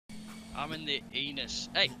I'm in the Enos.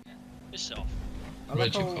 Hey, piss off. I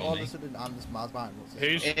like how all of a sudden I'm just Mars behind.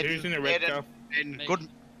 Who's in the red car? Good.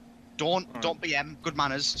 Don't BM. Good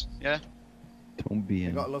manners. Yeah. Don't be You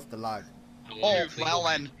in. gotta love the lag. Oh well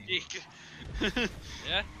then.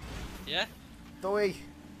 Yeah? Yeah? Doy,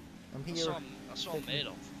 I'm here. That's what I'm made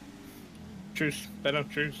of. Choose. Better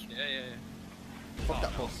choose. Yeah. Fuck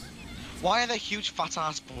that bus. Why are there huge fat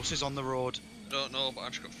ass buses on the road? I don't know, but I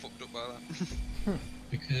just got fucked up by that.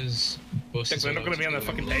 Because buses They're not gonna be on the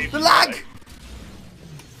fucking pavement. The lag!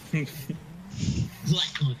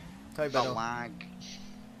 Sorry, The Benno. lag.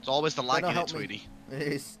 It's always the lag Benno, in it, help me. Tweedy. It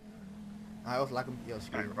is. I also lag your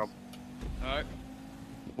screen. Right, Rob. Alright.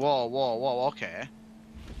 Whoa, okay.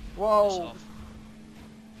 Whoa!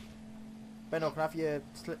 Benno, can I have your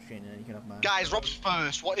slipstream and then you can have mine? Guys, Rob's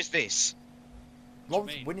first. What is this?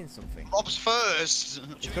 Rob's winning something. Rob's first.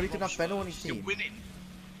 Because he didn't have Benno on his You're team. winning.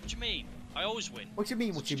 What do you mean? I always win. What do you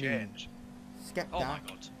mean? What do you mean? Change. Skep Oh my that.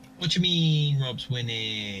 god. What do you mean, Rob's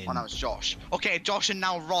winning? Oh, now it's Josh. Okay, Josh and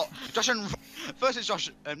now Rob. Josh and first is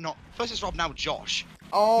Josh. No, first is Rob. Now Josh.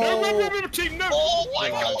 Oh! No, team, no! Oh my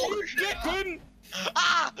God. Declan!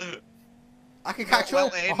 Ah! I can catch Well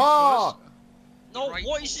up! in Aha! No, Right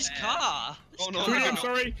what is this there. car? Oh no, Tweedy, I'm no.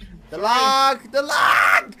 sorry. The lag! The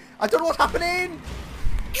lag! I don't know what's happening!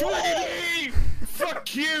 Tweedy!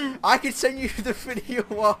 Fuck you! I can send you the video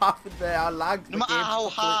what happened there. I lagged. No the matter game how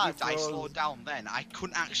completely hard I froze. slowed down then, I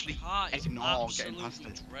couldn't actually Car is ignore getting past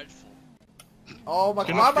absolutely it. dreadful. Oh my god,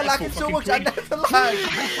 You're why not am I lagging dreadful, so much? I fucking never lag!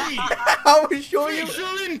 I will show you! Fix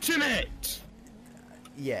your internet!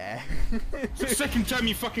 Yeah. It's the second time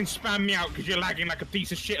you fucking spam me out because you're lagging like a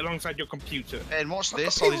piece of shit alongside your computer. And what's My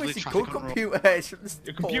this? All these computer is little a traffic good on the road. computer. It's from the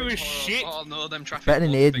Your computer's start. shit! Oh no, them traffic Better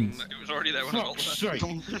than light thing, Aiden's. it was already there when I got Fuck's there.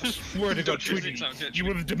 sake. I swear to God, Don't use Tweedy, it, sound good. you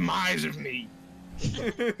were the demise of me.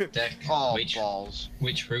 Deck, Oh, which balls.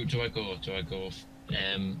 route do I go? Do I go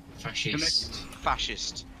fascist?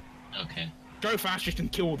 Fascist. Okay. Go fascist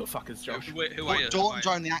and kill all the fuckers, Josh. Who are you? But don't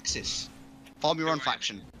join the Axis. Form your own Who are you?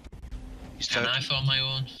 faction. He's Can I Turkey. form my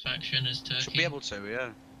own faction as Turkey? Should be able to, yeah.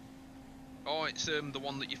 Oh, it's the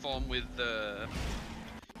one that you form with. No,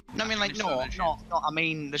 I mean, like, Afghanistan no. and shit. I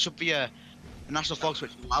mean, there should be a national focus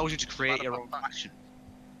which allows you to create your own faction.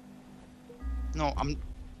 No, I'm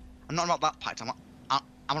not about that pact.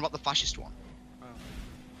 I'm about the fascist one. Oh.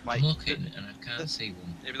 Like, I'm looking and I can't see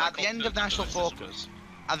one. Maybe that at the end of Turkey national is this one. focus,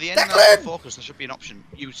 at the end of Declan! national focus, there should be an option.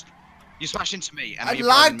 You smash into me, and I you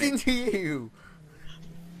lagged burn me. into you!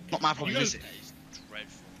 Not my problem, is it? That is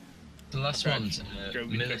dreadful. The last Okay. one's Go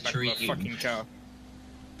be back military. to the fucking car.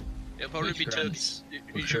 It'll probably Which be Turkey. grants It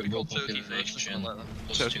should be called Turkey first or something like that.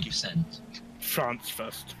 plus Turkey. 2%. France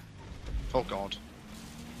first. Oh god.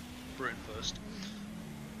 Britain first.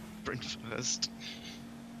 Britain first.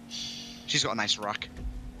 She's got a nice rack.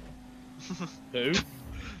 Who?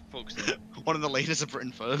 Fuck's sake. One of the leaders of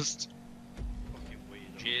Britain first. Fucking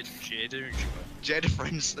weird. Jade, and Jada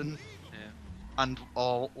Frenson. Yeah. And,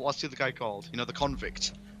 what's the other guy called? You know, the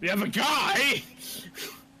convict. The other guy?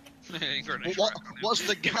 Ain't got an extra What, rack on it. what's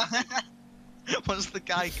the guy? What's the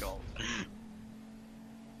guy called?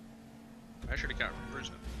 I actually can't remember his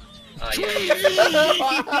name. Ah, yeah.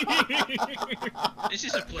 This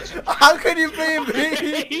is a pleasant. How can you blame I me?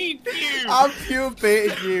 hate you! I'm pure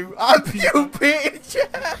baiting you. I'm pure baiting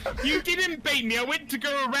you. You didn't bait me, I went to go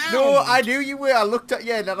around! No, I knew you were. I looked at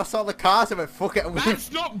you and then I saw the cars and went, fuck it. I'm gonna... That's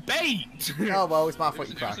not bait! Oh, well, it's my Who's fault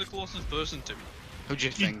you the crashed. closest person to me? Who do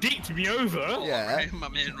you You think? dicked me over! Yeah. My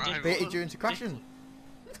main rival. Baited you into crashing.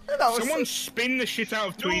 That was Someone spin the shit out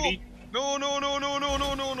of Tweedy. No,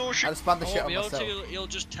 I shit. just spanned the I shit won't on be able myself. to, he'll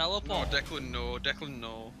just No, teleport. Declan, no.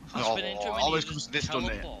 I'll Oh, spin into him and always he'll comes just to this, doesn't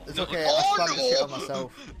it? teleport. It's No. okay, Oh, I spanned the shit on no!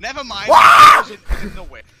 myself. Never mind. Wah! It was in the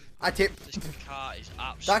way. I tipped. This car is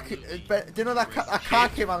That, absolutely... but do you know that car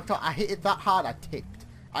came on top? I hit it that hard, I tipped.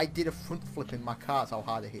 I did a front flip in my car, that's how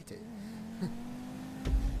hard I hit it.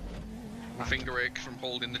 My finger aches from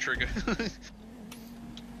holding the trigger.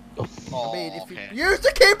 Oh, I mean, if okay. you use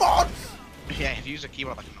the keyboard! Yeah, if you use a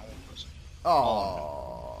keyboard like a normal person.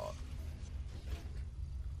 Oh.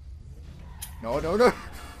 No.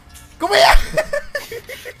 Come here!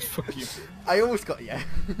 Fuck you. I almost got you.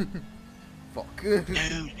 Fuck. No,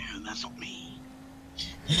 that's not me.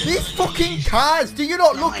 These fucking cars! Do you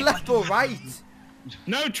not look left or right?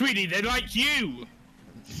 No, Tweedy, they're like you!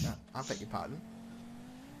 I beg your pardon.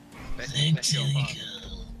 Thanks, your part.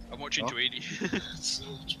 Illegal. I'm watching Oh. Tweedy. That's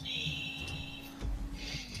not me.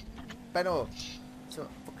 Benno. So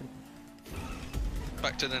fucking.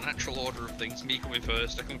 Back to the natural order of things. Me coming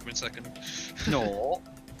first, Declan coming second. No.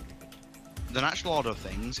 the natural order of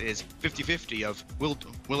things is 50-50 of will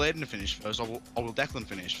Aiden finish first or will Declan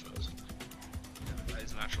finish first? That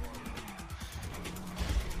is natural.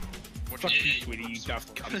 What Fuck do you, you Tweedy, you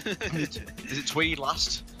daft cunt. Is it Tweedy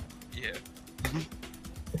last? Yeah.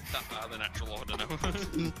 That part of the natural order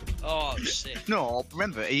now. Oh, sick. No,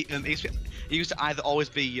 remember he used to either always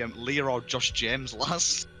be Leah or Josh James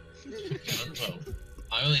last.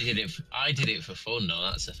 Well, I did it for fun though,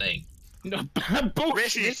 that's the thing. No, Racing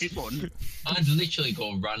bullshit. is fun. I'd literally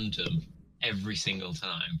go random every single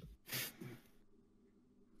time.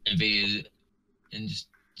 And just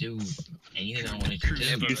do anything I wanted to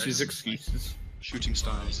do. Excuses. Shooting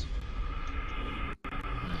stars.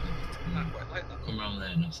 I quite like that. Come round there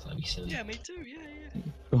and I'll slap you silly. Yeah, me too. Yeah.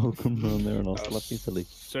 Oh, come round there and I'll slap you silly.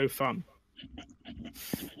 So fun.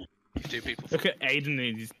 Two people. Look at Aiden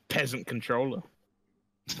and his peasant controller.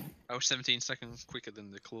 I was 17 seconds quicker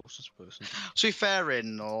than the closest person. To be fair,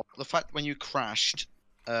 the fact when you crashed,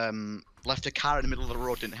 left a car in the middle of the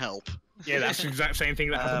road didn't help. Yeah, that's the exact same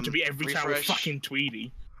thing that happened to me every time with refresh. fucking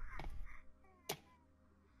Tweedy.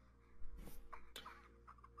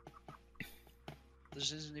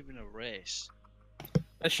 This isn't even a race.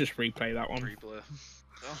 Let's just replay that one. Replay.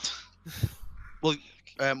 We'll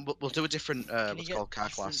do a different you what's get called car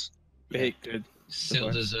different- class. Big good. Still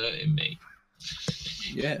Okay. deserting me.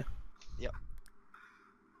 Yeah.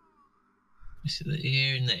 Are you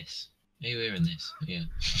hearing this? Are you hearing this? Yeah.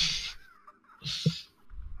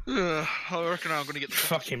 I reckon I'm gonna get the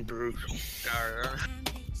Fucking brutal. Can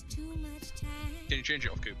you change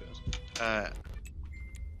it off Coopers? I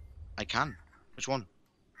can. Which one?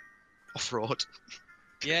 Off-road.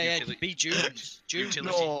 Yeah, Utility- be Junes. Junes.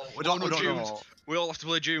 Utility. No, we don't Oh, no, know Junes. Junes. We all have to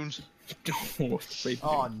play Junes.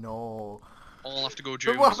 Oh no. All have to go But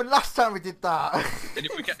Junes. what happened last time we did that? And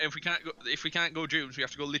if we can't go Junes, we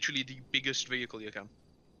have to go literally the biggest vehicle you can.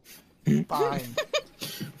 Fine.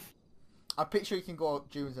 I'm pretty sure you can go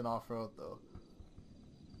dunes and off-road though.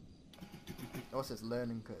 It also says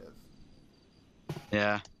learning curve.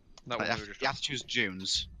 Yeah. That You one we have, were just. you have to choose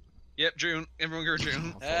Junes. Yep, June. Everyone go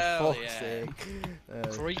June. Oh, for Hell fuck's yeah. sake.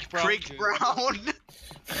 Creek Brown. Creek Junes. Brown.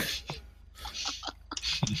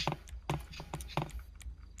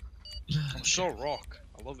 I'm so rock.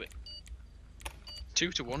 I love it.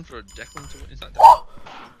 2-1 for Declan to win. Is that Declan? What?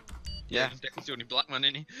 Yeah. Declan's the only black man,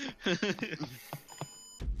 isn't he?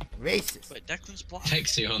 Racist. Wait, Declan's black.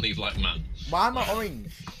 Takes the only black man. Why am I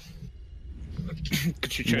orange?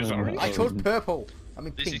 Could you choose No. orange? I chose purple. I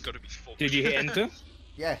mean This has pink. got to be fucked. Did you hit enter?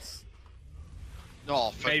 Yes.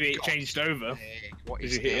 Oh, for Maybe it God's changed over. sake, what Did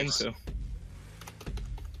is you hit this? enter?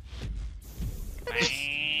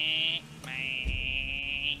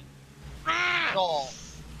 No.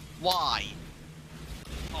 Why?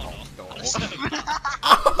 Oh no.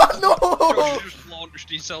 Oh, no! Josh just launched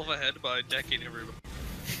himself ahead by decking everyone.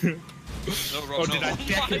 No, Rob, Oh, no. did I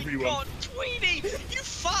deck My everyone? God, Tweedy, you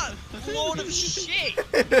fat load of shit!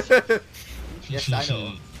 Yes, I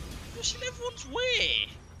know. Just in everyone's way.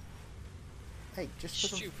 Hey, just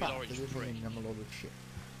because I'm Stupid fat orange doesn't prick. mean I'm a load of shit.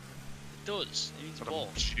 It does. It means Sort balls.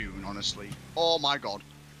 of tune, honestly. Oh my god.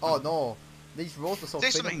 Oh no, these roads are so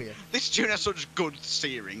This thin up thing, here. this tune has such good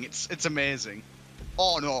steering. It's amazing.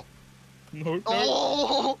 Oh no. No, no.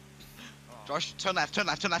 Oh. Josh, turn left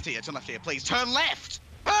here, please. Turn left.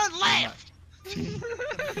 Turn left.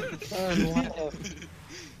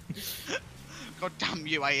 God damn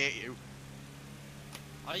you, I hate you.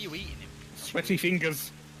 Are you eating him? Sweaty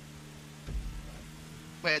fingers.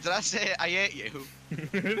 Wait, did I say I hate you?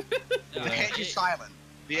 The H is silent.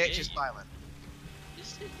 The I H hate is you. silent.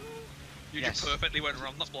 Is it? You Yes. just perfectly went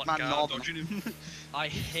around that black Man, car, Northern. dodging him. I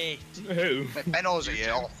hate. Who? Benno's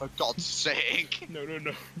here, oh, for God's sake. No, no,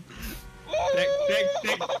 no.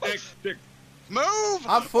 Dick. Move!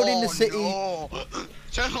 Have fun in the Oh, city. No.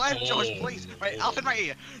 Turn left, Josh, Oh. please. Right, Alfred, right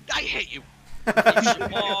here. I hate you. It's your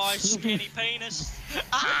boy, skinny penis.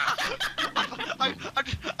 Ah! I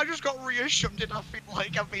just got reassured and I feel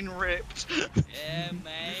like I've been ripped. Yeah,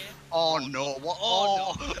 man. Oh no, what?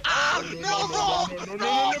 Oh, Oh, ah, no.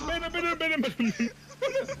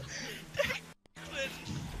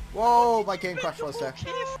 Whoa, my game crashed for a sec.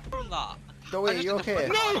 From that. Don't worry, you okay?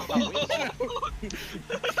 Move!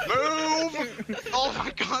 Oh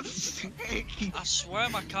my God's sake. I swear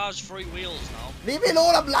my car's three wheels now. Leave me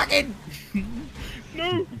alone, I'm lagging!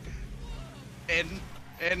 No. In.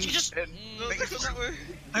 You just. In. No, Declan, that way.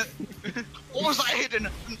 What was that hidden?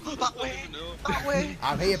 That way. No. That way.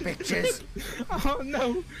 I'm here, bitches! Oh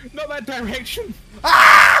no, not that direction.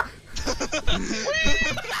 Ah!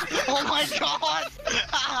 Oh my God.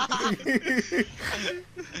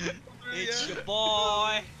 It's your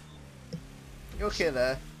boy. You okay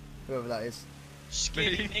there? Whoever that is.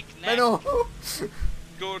 Skinny Nick Neck. Benno!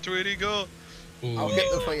 Go, Tweedy, go. I'll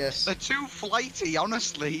get them for you. They're too flighty,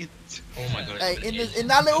 honestly. Oh my god. Hey, in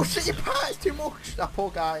that little city part, it's too much. That poor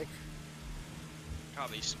guy.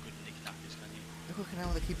 Can't be some good Nick Nackers, can you? Look at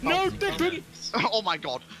how they keep No, bouncing. Declan! Oh my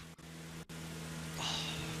god.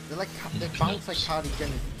 They're like, they bounce like Cardi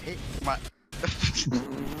Jenner's tits. My...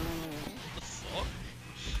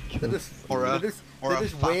 They're just, Or a- they're just, or they're a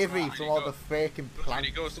just fat wavy guy. from all the fake Tweedy, implants.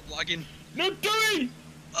 go, stop lagging. No, Dewey!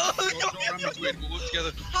 Oh, Go, ram me, Tweedy, we'll work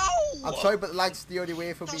together. How? I'm sorry, but lag's the only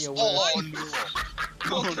way for me to work. Oh no.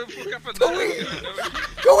 What the fuck happened Tweedy! there?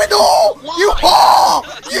 Go in the hole! You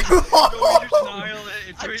whore! You No, you just whore!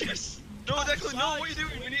 annihilated Tweedy. No, Declan, no, what are you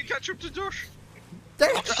doing? We need to catch up to Josh.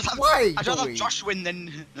 Why, I'd rather Joey? Josh win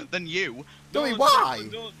than you. Joey, No, why?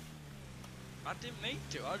 Declan, don't. I didn't mean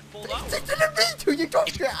to. I just pulled out. It didn't mean to, you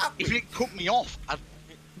dropped it out. If you didn't cut me off,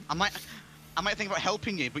 I might think about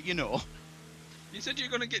helping you, but you know. You said you're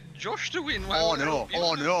gonna get Josh to win. Oh no!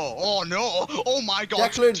 Oh no! Oh no! Oh my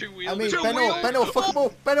god! Declan, two-wheeled. I mean, Two-wheeled. Benno, fuck him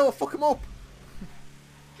up. Benno, fuck him up.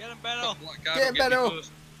 Get him, Benno. Get him, Benno.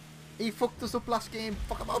 He fucked us up last game.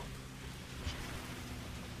 Fuck him up.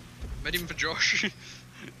 Made him for Josh.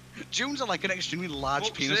 Junes are like an extremely large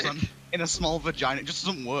What's penis it? in a small vagina. It just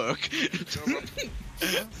doesn't work.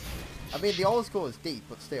 I mean, the always goes deep,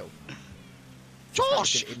 but still.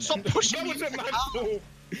 Josh, Isn't it? stop pushing That me. wasn't my fault!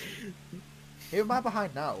 Who am I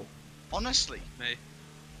behind now? Honestly. Me.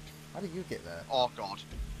 How did you get there? Oh god.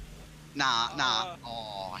 Nah.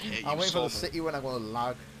 Oh, I hate I'm you waiting so for the city when I'm gonna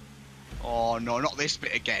lag. Oh no, not this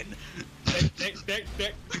bit again.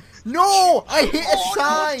 Deck. No! I hit a Oh, no,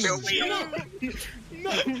 sign! Joey.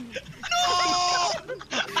 No!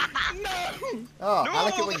 Oh, No, I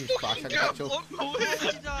like it when the you crash fucking and gap catch up. lock, no way.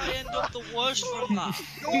 Why did I end up the worst from that?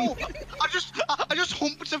 No, I just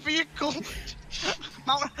humped a vehicle.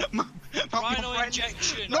 Mount Rhino friend.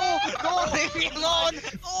 injection. No, leave me alone.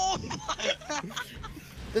 Oh my.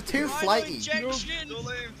 They're too Rhino flighty. injection. Don't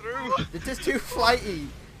let him through. They're just too flighty.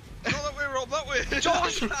 Not that way, Rob, that way.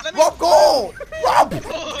 Josh, let me. Rob, go! Rob!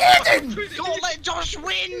 Aiden! Don't let Josh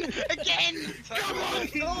win again. Come on.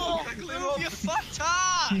 No. Move your fat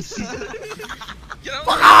ass. Get out.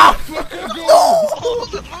 Fuck off! No!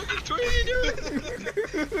 What the fuck is Tweedy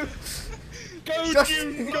doing? Go, Just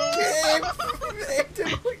June, get go! him!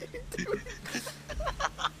 Aiden, what are you doing?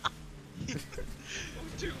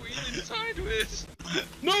 Two wheeling sideways.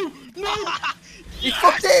 No! You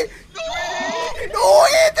fucked it! No,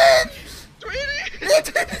 Aiden! Tweedy.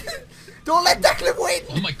 Aiden! Don't let Declan win!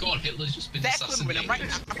 Oh my god, Hitler's just been Declan win.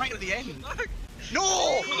 assassinated. I'm right at the end. No.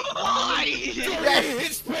 Why?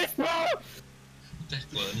 Yes! Declan.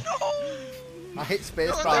 I hit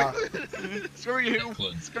spacebar. Screw you.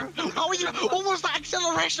 Declan. How are you? What was that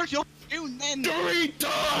acceleration you're doing then? Dewey,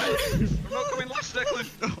 die! I'm not coming last, Declan.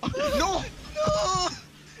 No.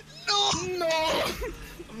 No!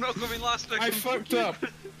 I'm not coming last, Declan. I fucked up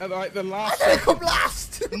at like the I last gotta second. come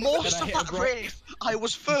last! Most And I of hit a that rock. race, I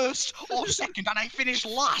was first or second, and I finished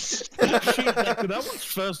last. That was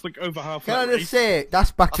first, like, over half Can I that just say,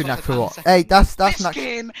 that's back to I thought natural it was order. Hey, that's This natural.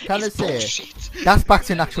 game Can I is say, bullshit. that's back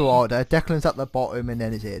to natural order. Declan's at the bottom and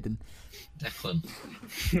then it's Aiden. Declan.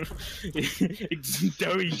 It's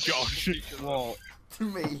Dewey, Josh. What?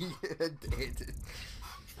 Me and Aiden.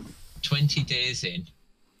 20 days in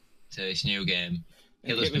to this new game,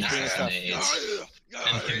 Hitler's been Hitler's being assassinated,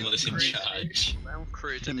 and Himmler's in charge. I'm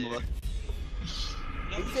creating it. Himmler.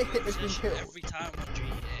 Did you say Hitler's been killed? Every time on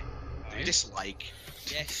GTA. Right? Dislike.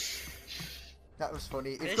 Yes. That was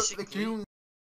funny. It's got the Basically- goons